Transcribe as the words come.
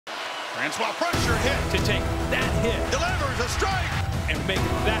Francois pressure hit. To take that hit. Delivers a strike. And make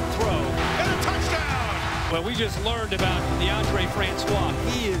that throw. And a touchdown. Well, we just learned about Deondre Francois.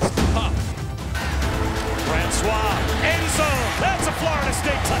 He is tough. Francois, end zone. That's a Florida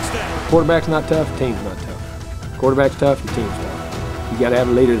State touchdown. Quarterback's not tough, team's not tough. Quarterback's tough, your team's tough. You got to have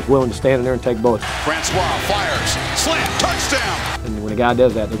a leader that's willing to stand in there and take bullets. Francois fires. Slam. Touchdown. And when a guy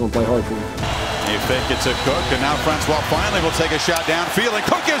does that, they're going to play hard for you. You think it's a Cook, and now Francois finally will take a shot downfield, and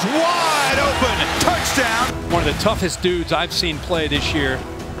Cook is wide open. Touchdown. One of the toughest dudes I've seen play this year.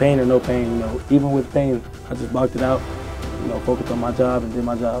 Pain or no pain, even with pain, I just blocked it out, focused on my job and did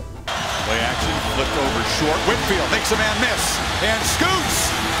my job. Play action, flipped over short. Whitfield makes a man miss, and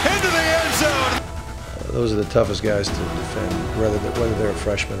scoots into the end zone. Those are the toughest guys to defend, whether they're a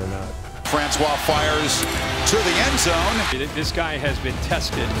freshman or not. Francois fires to the end zone. This guy has been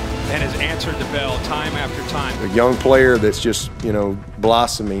tested and has answered the bell time after time. A young player that's just,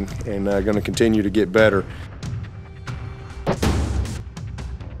 blossoming and going to continue to get better.